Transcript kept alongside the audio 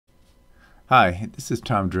Hi, this is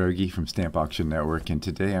Tom Droege from StampAuctionNetwork, and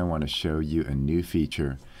today I want to show you a new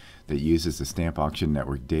feature that uses the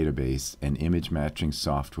StampAuctionNetwork database and image matching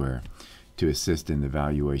software to assist in the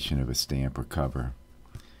valuation of a stamp or cover.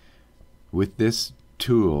 With this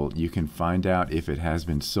tool, you can find out if it has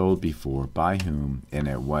been sold before, by whom, and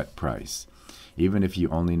at what price. Even if you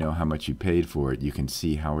only know how much you paid for it, you can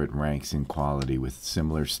see how it ranks in quality with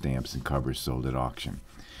similar stamps and covers sold at auction.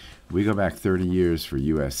 We go back 30 years for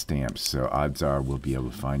U.S. stamps, so odds are we'll be able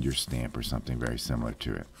to find your stamp or something very similar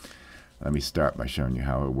to it. Let me start by showing you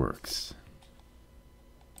how it works.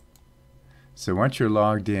 So once you're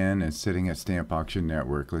logged in and sitting at Stamp Auction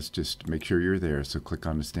Network, let's just make sure you're there. So click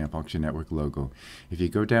on the Stamp Auction Network logo. If you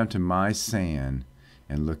go down to My SAN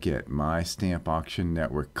and look at My Stamp Auction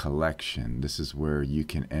Network Collection, this is where you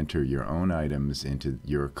can enter your own items into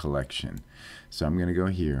your collection. So I'm going to go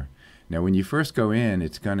here. Now when you first go in,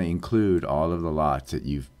 it's going to include all of the lots that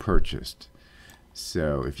you've purchased.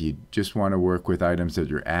 So if you just want to work with items that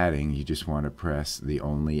you're adding, you just want to press the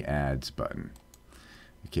Only Adds button.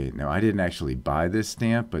 Okay, now I didn't actually buy this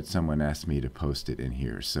stamp, but someone asked me to post it in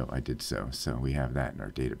here, so I did so. So we have that in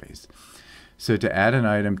our database. So to add an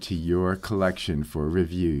item to your collection for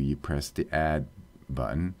review, you press the Add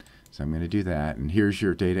button. So I'm going to do that, and here's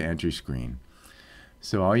your data entry screen.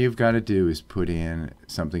 So all you've got to do is put in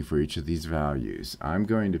something for each of these values. I'm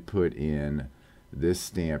going to put in this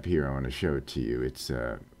stamp here. I want to show it to you. It's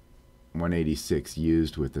 186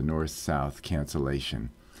 used with the north-south cancellation.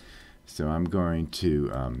 So I'm going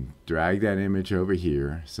to drag that image over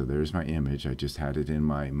here. So there's my image. I just had it in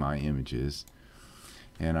my images.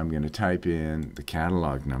 And I'm going to type in the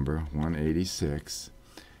catalog number, 186.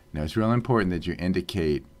 Now it's real important that you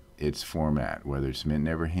indicate its format, whether it's mint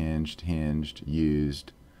never hinged, hinged,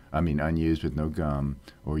 used, unused with no gum,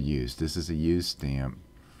 or used. This is a used stamp,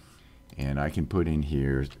 and I can put in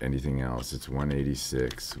here anything else. It's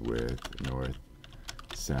 186 with north,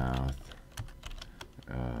 south,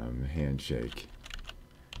 handshake.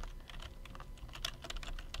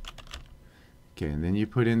 Okay, and then you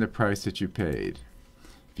put in the price that you paid.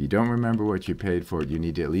 If you don't remember what you paid for it, you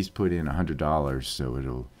need to at least put in $100 so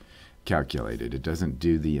it'll calculate it. It doesn't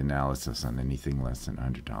do the analysis on anything less than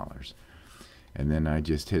 $100. And then I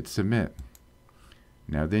just hit submit.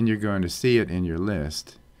 Now then you're going to see it in your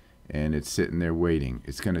list, and it's sitting there waiting.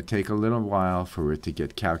 It's going to take a little while for it to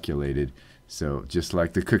get calculated, so just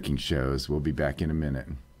like the cooking shows, we'll be back in a minute.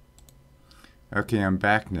 Okay, I'm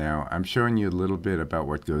back now. I'm showing you a little bit about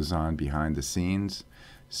what goes on behind the scenes.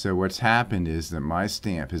 So what's happened is that my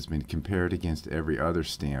stamp has been compared against every other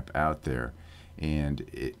stamp out there, and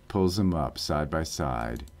it pulls them up side by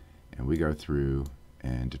side, and we go through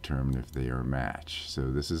and determine if they are a match. So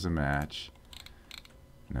this is a match.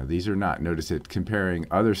 Now these are not. Notice it comparing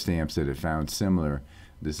other stamps that it found similar.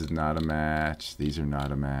 This is not a match. These are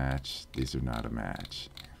not a match. These are not a match.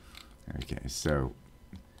 Okay, so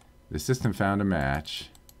the system found a match,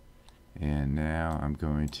 and now I'm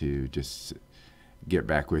going to just get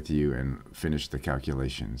back with you and finish the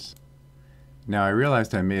calculations. Now I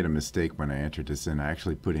realized I made a mistake when I entered this in. I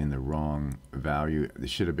actually put in the wrong value.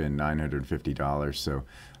 It should have been $950, so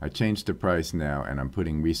I changed the price now, and I'm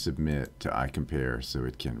putting resubmit to iCompare so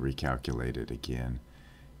it can recalculate it again.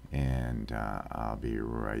 And I'll be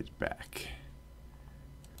right back.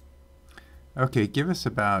 Okay, give us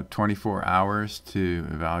about 24 hours to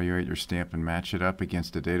evaluate your stamp and match it up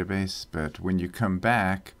against a database, but when you come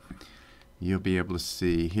back, you'll be able to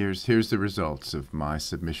see, here's the results of my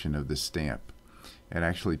submission of this stamp. It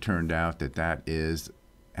actually turned out that has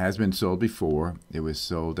been sold before. It was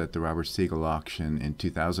sold at the Robert Siegel auction in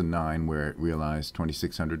 2009, where it realized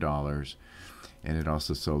 $2,600, and it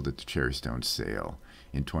also sold at the Cherry Stone sale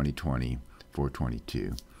in 2020 for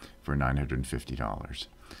 $950.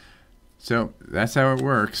 So that's how it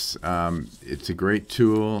works. It's a great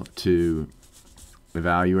tool to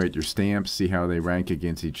evaluate your stamps, see how they rank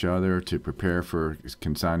against each other, to prepare for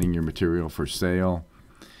consigning your material for sale,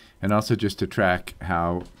 and also just to track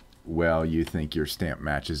how well you think your stamp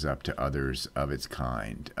matches up to others of its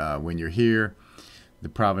kind. When you're here, the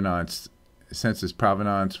provenance, census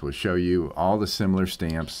provenance will show you all the similar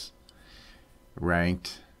stamps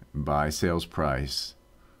ranked by sales price.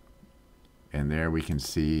 And there we can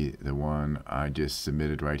see the one I just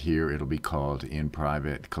submitted right here. It'll be called In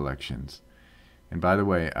Private Collections. And by the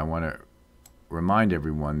way, I want to remind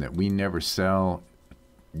everyone that we never sell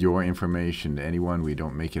your information to anyone. We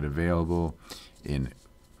don't make it available in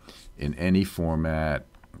any format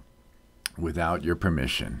without your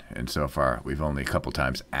permission. And so far, we've only a couple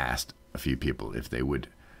times asked a few people if they would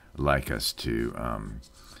like us to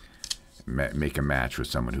make a match with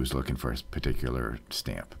someone who's looking for a particular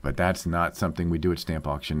stamp. But that's not something we do at Stamp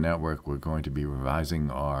Auction Network. We're going to be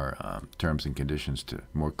revising our terms and conditions to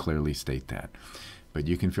more clearly state that. But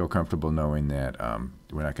you can feel comfortable knowing that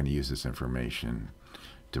we're not going to use this information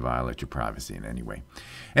to violate your privacy in any way.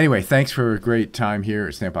 Anyway, thanks for a great time here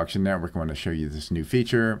at Stamp Auction Network. I want to show you this new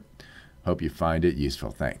feature. Hope you find it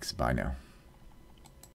useful. Thanks. Bye now.